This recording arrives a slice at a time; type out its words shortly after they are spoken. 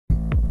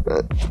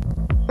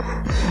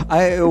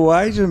What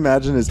I should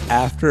imagine is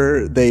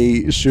after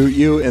they shoot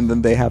you and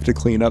then they have to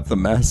clean up the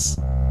mess.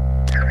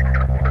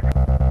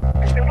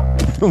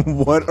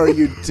 What are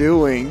you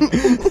doing?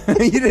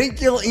 You didn't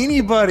kill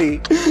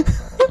anybody.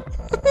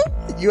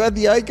 You had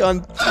the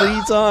icon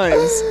 3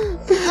 times.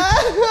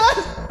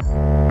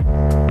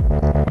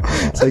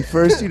 It's like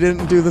first you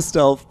didn't do the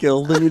stealth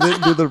kill, then you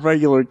didn't do the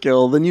regular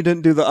kill, then you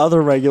didn't do the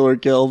other regular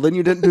kill, then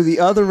you didn't do the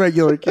other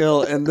regular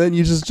kill, and then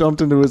you just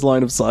jumped into his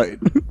line of sight.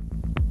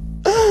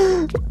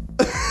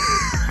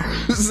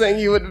 Saying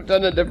you would have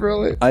done it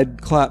differently?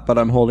 I'd clap, but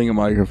I'm holding a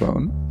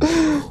microphone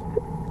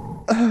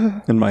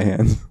in my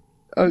hands.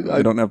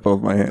 I don't have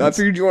both my hands. I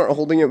figured you weren't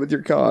holding it with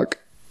your cock.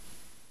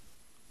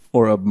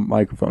 Or a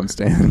microphone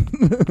stand.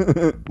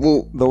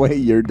 Well, the way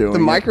you're doing the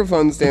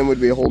microphone stand would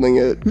be holding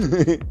it.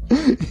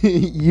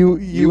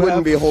 You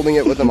wouldn't be holding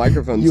it with a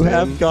microphone stand. You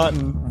have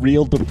gotten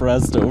real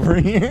depressed over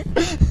here.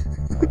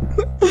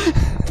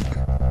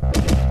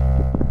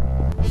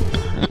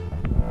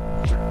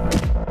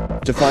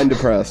 Define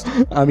depressed.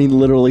 I mean,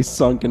 literally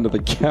sunk into the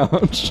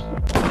couch.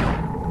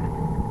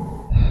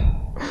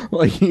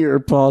 Like your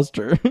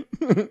posture.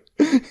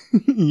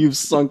 You've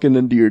sunken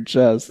into your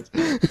chest.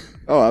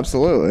 Oh,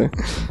 absolutely.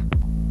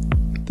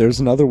 There's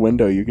another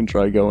window you can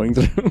try going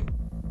through.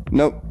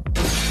 Nope.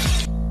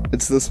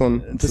 It's this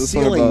one. It's the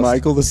ceiling,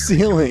 Michael. The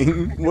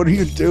ceiling. What are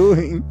you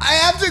doing? I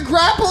have to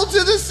grapple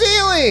to the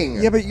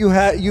ceiling. Yeah, but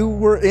you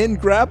were in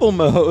grapple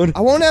mode.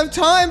 I won't have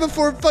time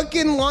before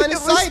fucking line of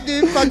sight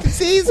dude fucking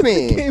sees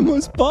me. The game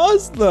was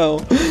paused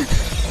though.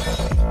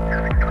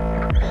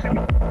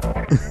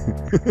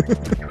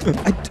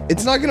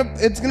 It's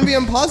gonna be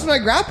unpaused when I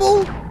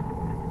grapple.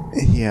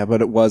 Yeah,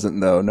 but it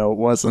wasn't though. No, it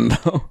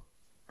wasn't though.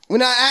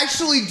 When I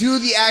actually do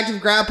the act of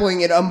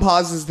grappling, it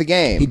unpauses the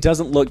game. He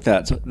doesn't look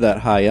that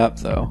high up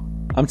though.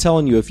 I'm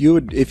telling you,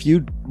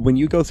 when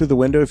you go through the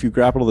window, if you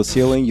grapple to the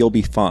ceiling, you'll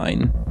be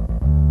fine.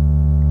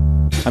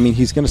 I mean,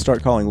 he's gonna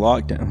start calling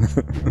lockdown.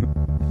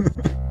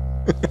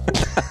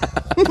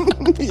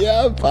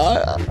 Yeah,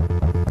 but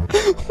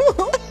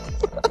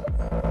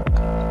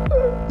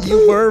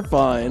you were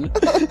fine.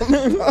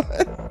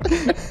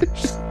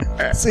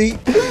 See?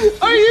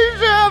 Are you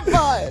sure I'm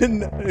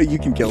fine? You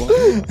can kill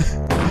him.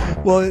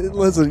 Well,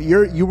 listen,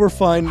 you were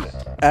fine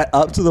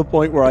up to the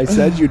point where I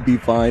said you'd be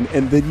fine,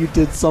 and then you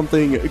did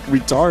something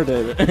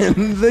retarded,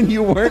 and then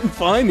you weren't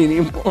fine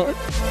anymore.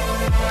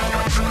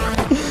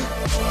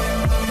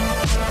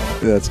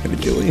 That's gonna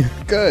kill you.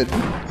 Good.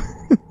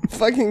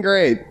 Fucking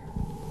great.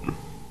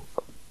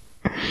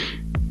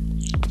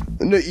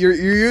 No, you're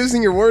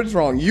using your words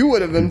wrong. You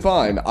would have been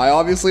fine. I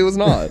obviously was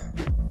not.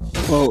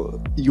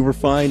 Well, you were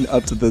fine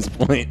up to this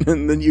point,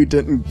 and then you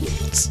didn't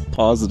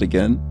pause it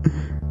again.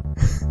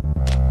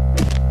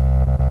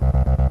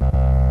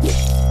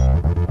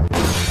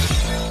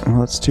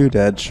 Well, that's 2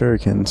 dead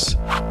shurikens.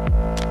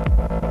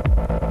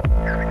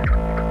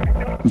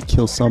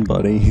 Kill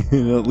somebody.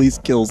 At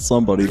least kill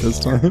somebody this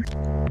time.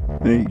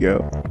 There you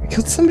go. I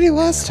killed somebody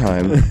last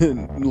time.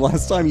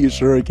 Last time you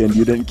shuriken,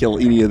 you didn't kill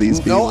any of these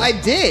people. No, I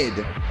did.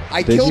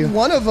 I killed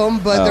one of them,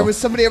 but there was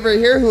somebody over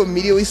here who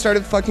immediately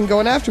started fucking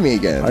going after me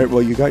again. All right,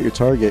 well, you got your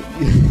target.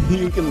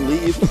 You can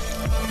leave.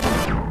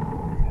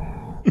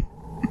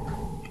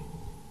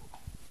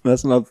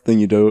 That's another thing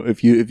you do.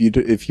 If you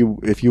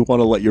want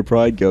to let your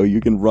pride go, you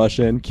can rush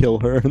in, kill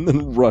her, and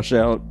then rush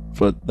out.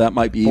 But that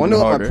might be even harder. I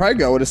wonder let my pride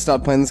go. I would have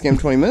stopped playing this game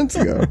 20 minutes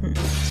ago.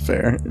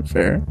 Fair.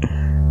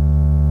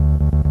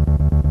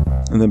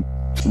 And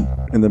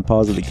then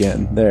pause it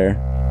again. There.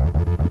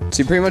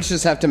 So you pretty much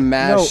just have to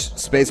mash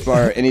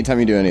spacebar anytime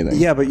you do anything.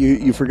 Yeah, but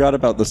you forgot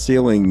about the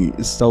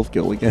ceiling stealth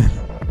kill again.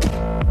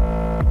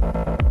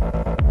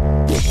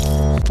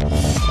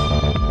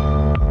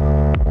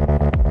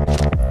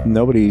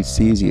 Nobody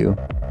sees you.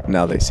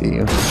 Now they see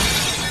you.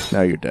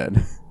 Now you're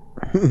dead.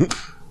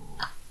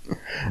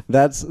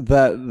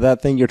 That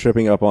thing you're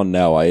tripping up on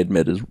now, I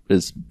admit,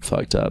 is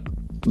fucked up.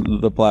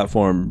 The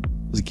platform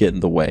is getting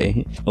in the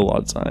way a lot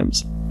of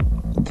times.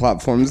 The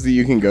platforms that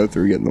you can go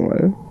through get in the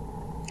way.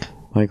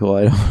 Michael,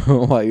 I don't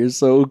know why you're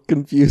so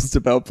confused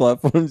about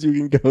platforms you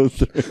can go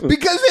through.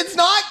 Because it's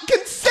not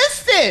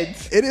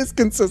consistent! It is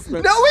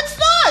consistent. No, it's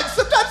not!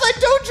 Sometimes I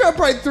don't jump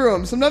right through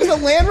them. Sometimes I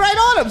land right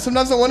on them.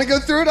 Sometimes I want to go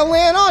through it, I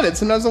land on it.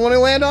 Sometimes I want to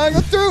land on it, I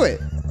go through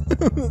it.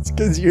 That's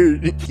because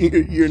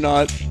you're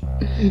not...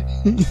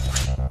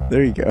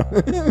 There you go.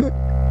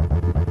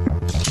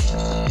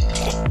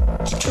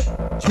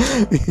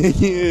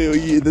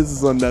 This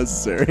is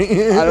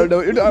unnecessary. I don't know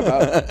what you're talking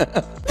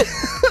about.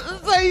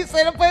 So you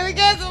say to play the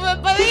game, so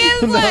I'm play the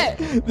game.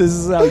 No, this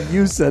is how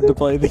you said to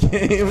play the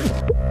game.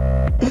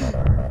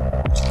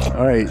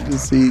 Alright,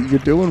 see, you're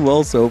doing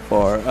well so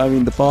far. I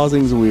mean, the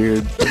pausing's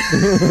weird.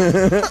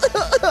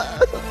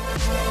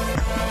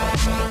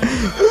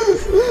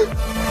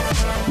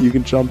 You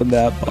can jump in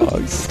that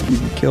box. You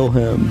can kill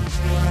him.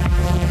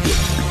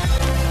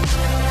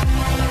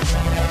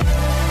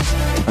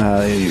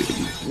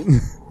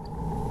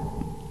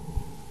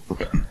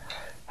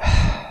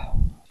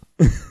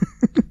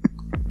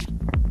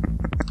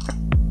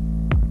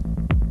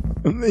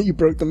 You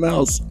broke the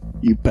mouse,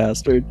 you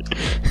bastard.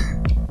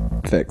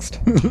 Fixed.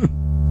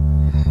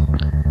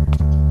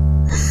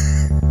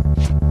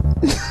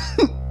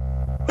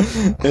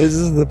 This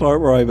is the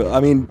part where I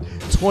mean,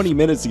 20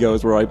 minutes ago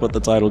is where I put the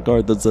title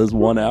card that says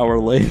 1 hour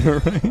later,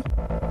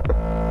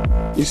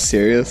 right? You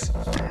serious?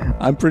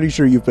 I'm pretty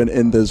sure you've been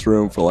in this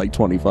room for like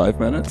 25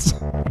 minutes.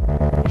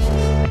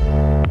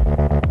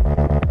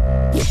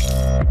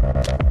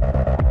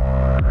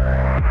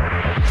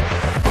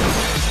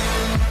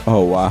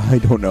 Oh wow, I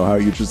don't know how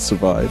you just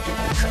survived.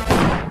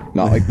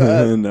 Not like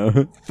that.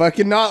 No.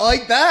 Fucking not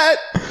like that.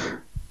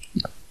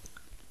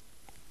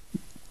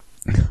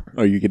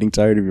 Are you getting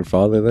tired of your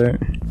father there?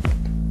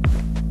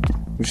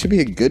 We should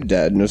be a good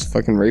dad and just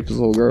fucking rape his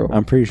little girl.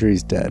 I'm pretty sure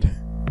he's dead.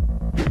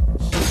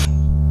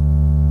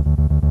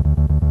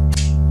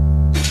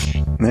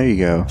 There you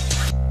go.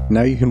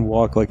 Now you can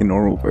walk like a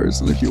normal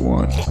person if you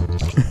want.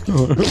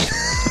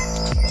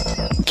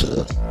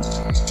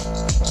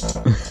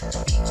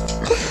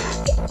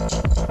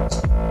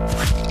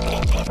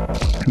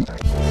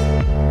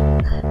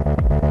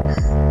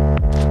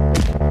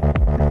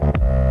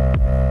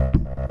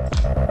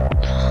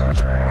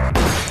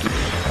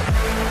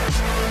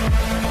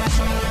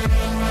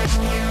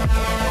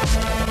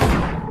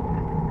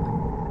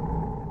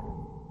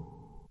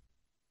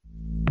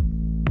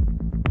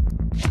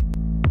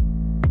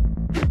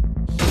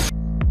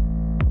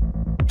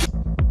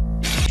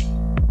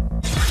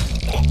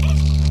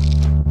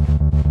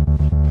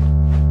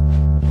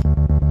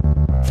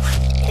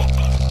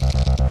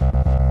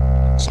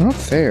 It's not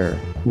fair.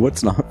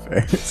 What's not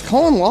fair? It's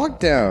calling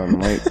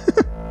lockdown. Like,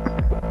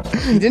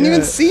 he didn't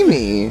even see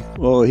me.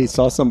 Well, he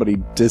saw somebody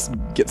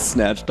get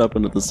snatched up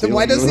into the Then ceiling.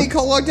 why doesn't he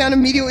call lockdown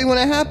immediately when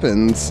it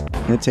happens?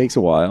 It takes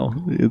a while.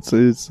 It's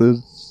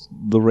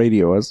the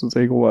radio has to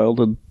take a while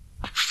to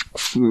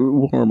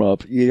warm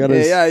up. You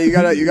gotta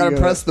You gotta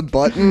press the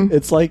button.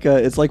 It's like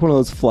one of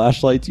those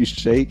flashlights you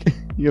shake.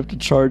 You have to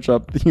charge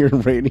up your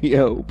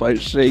radio by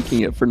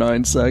shaking it for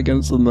 9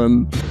 seconds, and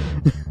then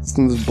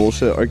Some of this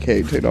bullshit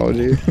arcade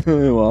technology.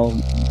 well,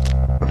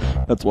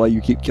 that's why you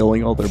keep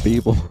killing all their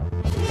people.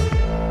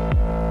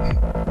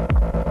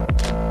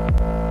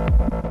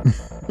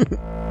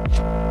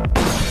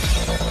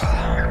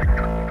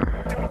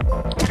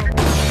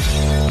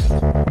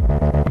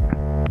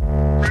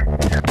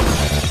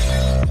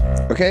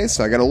 Okay,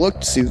 so I gotta look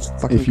to see who's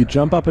fucking. If you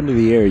jump up into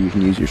the air, you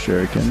can use your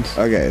shurikens.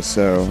 Okay,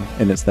 so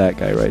And it's that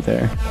guy right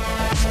there.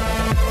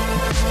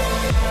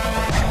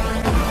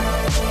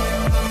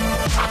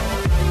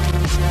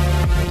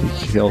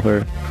 You kill her.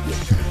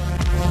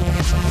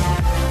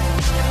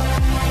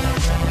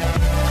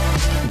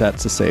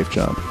 That's a safe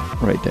jump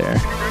right there.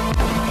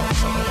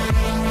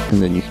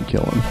 And then you can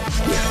kill him.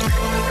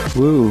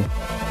 Woo!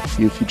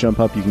 If you jump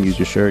up, you can use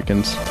your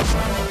shurikens.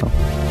 Oh.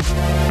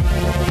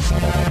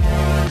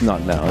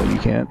 Not now, you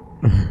can't.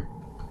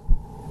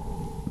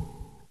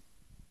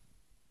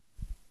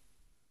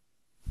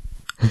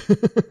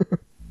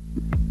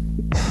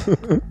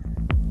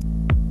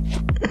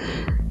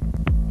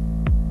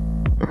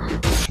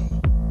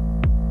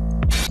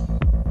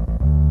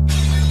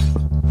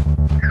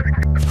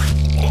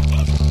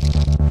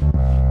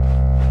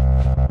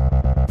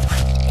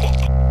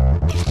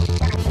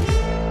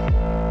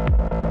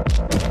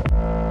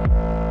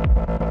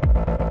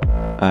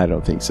 I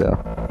don't think so.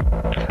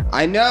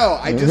 I know.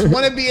 I just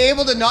want to be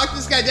able to knock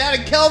this guy down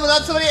and kill him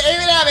without somebody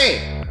aiming at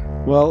me.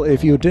 Well,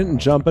 if you didn't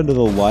jump into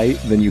the light,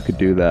 then you could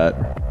do that.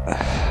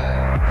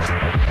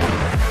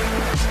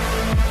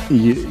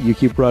 You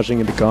keep rushing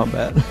into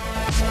combat.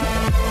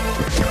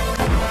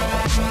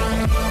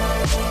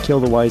 Kill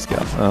the wise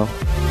guy. Oh.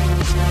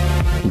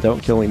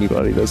 Don't kill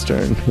anybody this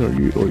turn, or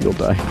you'll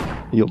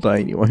die. You'll die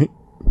anyway.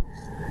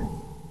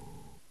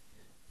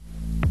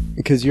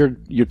 Because you're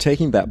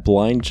taking that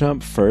blind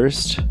jump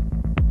first,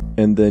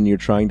 and then you're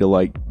trying to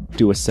like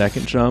do a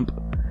second jump,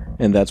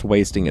 and that's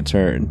wasting a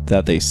turn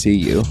that they see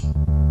you.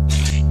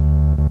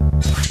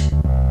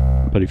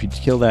 But if you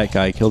kill that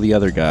guy, kill the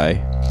other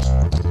guy.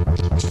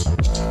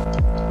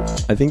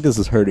 I think this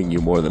is hurting you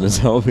more than it's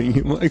helping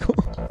you, Michael.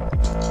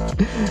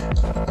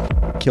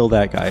 Kill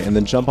that guy, and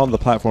then jump on the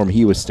platform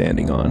he was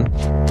standing on.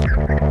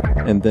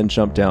 And then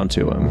jump down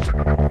to him.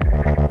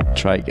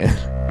 Try again.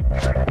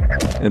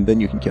 And then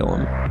you can kill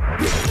him.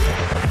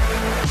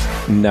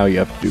 Now you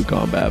have to do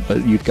combat,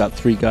 but you've got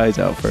 3 guys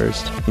out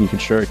first, and you can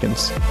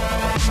shurikens.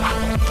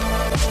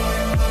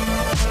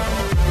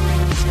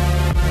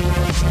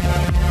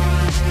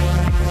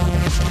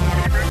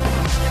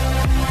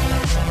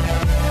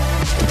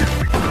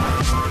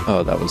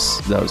 Oh, that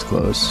was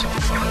close.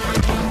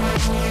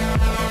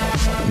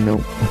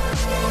 Nope.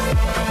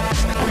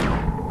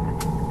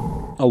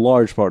 A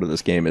large part of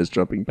this game is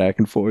jumping back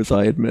and forth,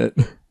 I admit.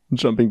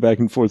 Jumping back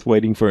and forth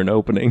waiting for an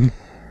opening.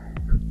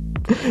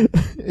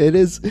 It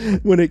is,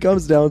 when it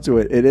comes down to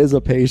it, it is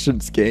a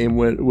patience game,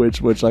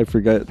 which I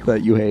forget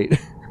that you hate.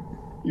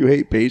 You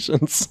hate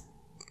patience.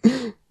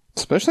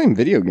 Especially in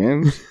video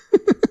games.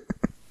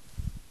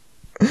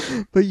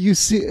 But you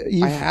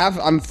see,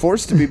 I'm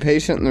forced to be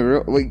patient in the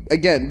real. Like,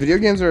 again, video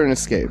games are an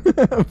escape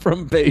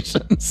from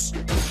patience.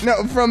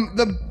 No, from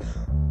the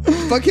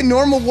fucking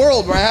normal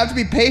world where I have to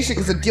be patient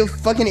because I deal with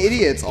fucking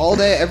idiots all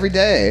day, every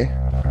day.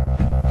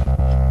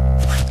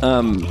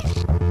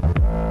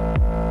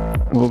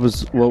 What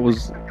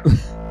was?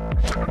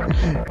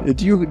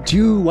 do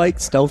you like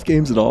stealth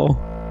games at all?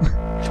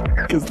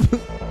 Because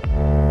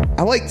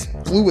I like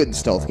fluid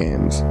stealth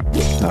games.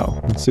 oh,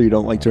 so you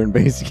don't like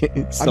turn-based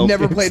games? I've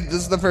never played. This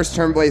is the first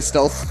turn-based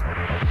stealth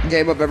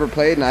game I've ever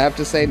played, and I have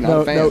to say,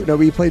 not a fan. No,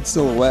 we played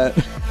Silhouette.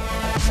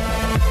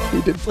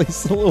 We did play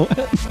Silhouette.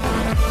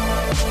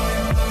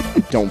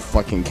 Don't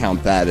fucking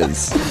count that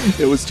as.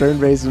 It was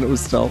turn-based and it was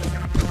stealth.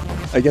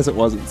 I guess it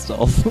wasn't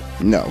stealth.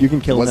 No, you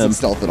can kill him. It wasn't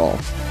stealth at all.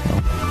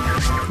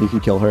 You can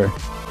kill her.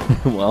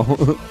 Well,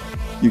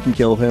 you can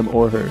kill him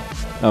or her.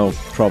 Oh,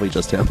 probably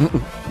just him.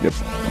 Yep.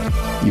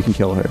 You can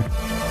kill her.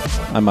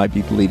 I might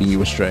be leading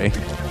you astray.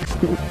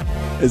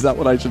 Is that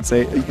what I should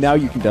say? Now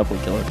you can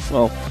definitely kill her.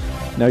 Well,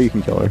 now you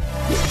can kill her.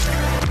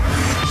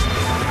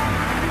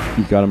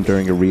 You got him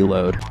during a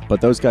reload.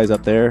 But those guys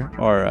up there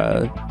are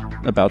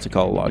about to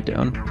call a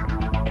lockdown.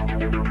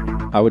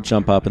 I would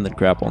jump up and then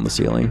grapple on the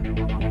ceiling.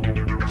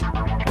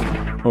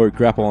 Or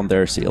grapple on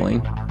their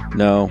ceiling.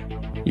 No,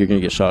 you're gonna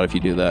get shot if you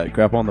do that.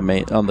 Grapple on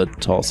the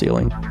tall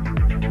ceiling. I'm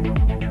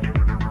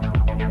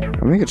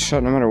gonna get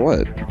shot no matter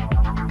what.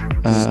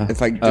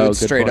 If I do it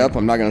straight up,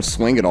 I'm not gonna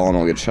swing at all and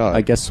I'll get shot.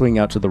 I guess swing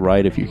out to the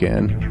right if you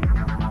can.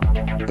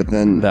 But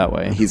then that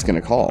way he's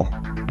gonna call.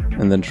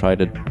 And then try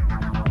to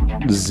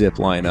zip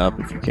line up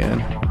if you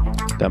can.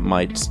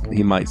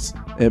 He might.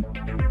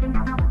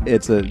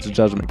 It's a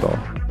judgment call.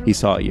 He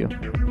saw you,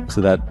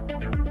 so that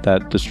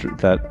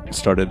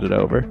started it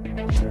over.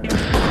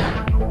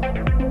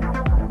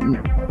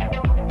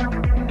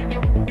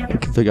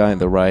 Look at the guy on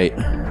the right.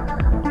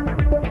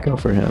 Go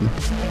for him.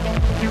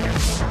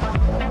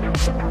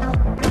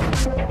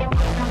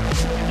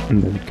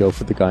 And then go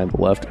for the guy on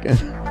the left again.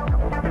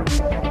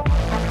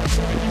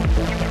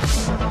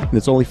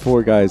 There's only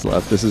 4 guys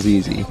left. This is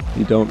easy.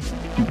 You don't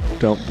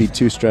be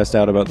too stressed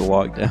out about the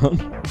lockdown.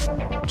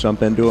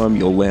 Jump into him.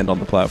 You'll land on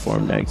the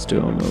platform next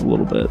to him a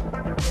little bit,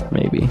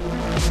 maybe.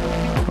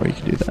 Or you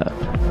can do that.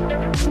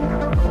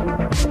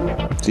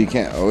 So you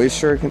can't always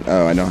shuriken?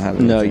 Oh, I don't have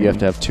it. No, you have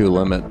to have two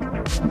limit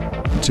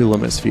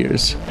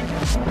spheres.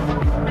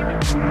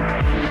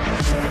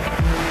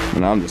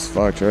 Now I'm just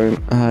fucked, right?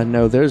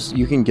 No,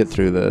 you can get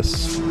through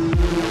this.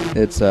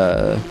 It's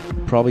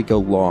probably go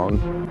long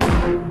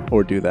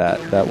or do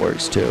that. That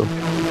works too.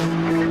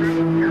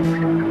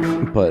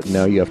 But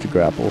now you have to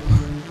grapple.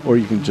 Or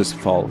you can just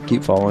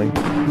keep falling.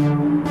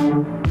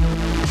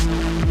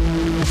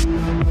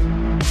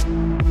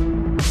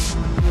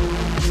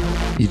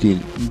 You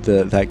need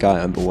that guy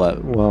on the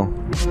left. Well,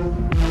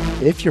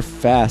 if you're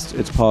fast,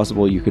 it's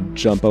possible you could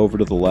jump over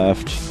to the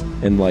left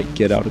and like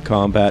get out of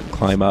combat,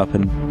 climb up,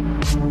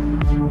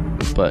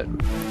 but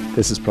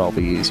this is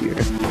probably easier.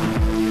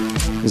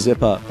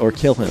 Zip up or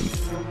kill him.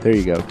 There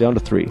you go. Down to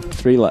 3.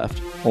 3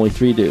 left. Only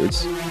 3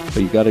 dudes.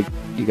 But you gotta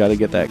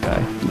get that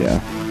guy. Yeah.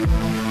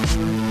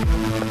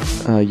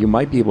 You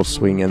might be able to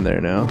swing in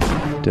there now.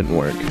 Didn't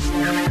work.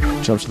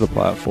 Jump to the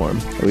platform.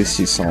 At least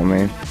he saw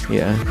me.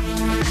 Yeah.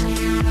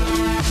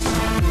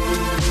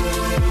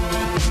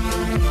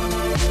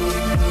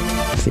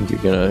 I think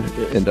you're gonna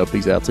end up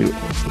exactly.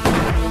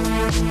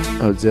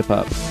 Oh, zip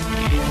up.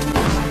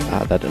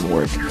 That didn't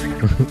work.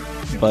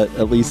 But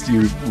at least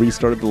you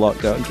restarted the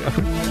lockdown count.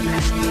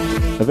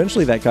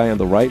 Eventually that guy on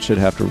the right should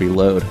have to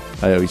reload.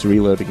 He's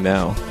reloading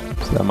now,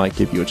 so that might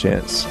give you a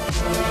chance.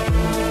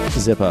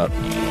 Zip up.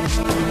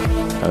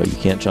 Oh, you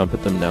can't jump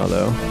at them now,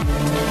 though.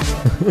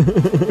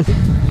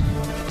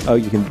 Oh,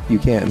 you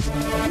can.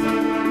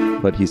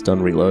 But he's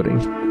done reloading.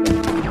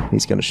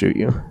 He's gonna shoot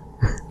you.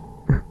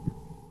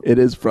 It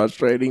is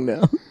frustrating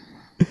now.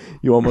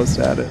 You almost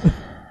had it,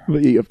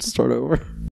 but you have to start over.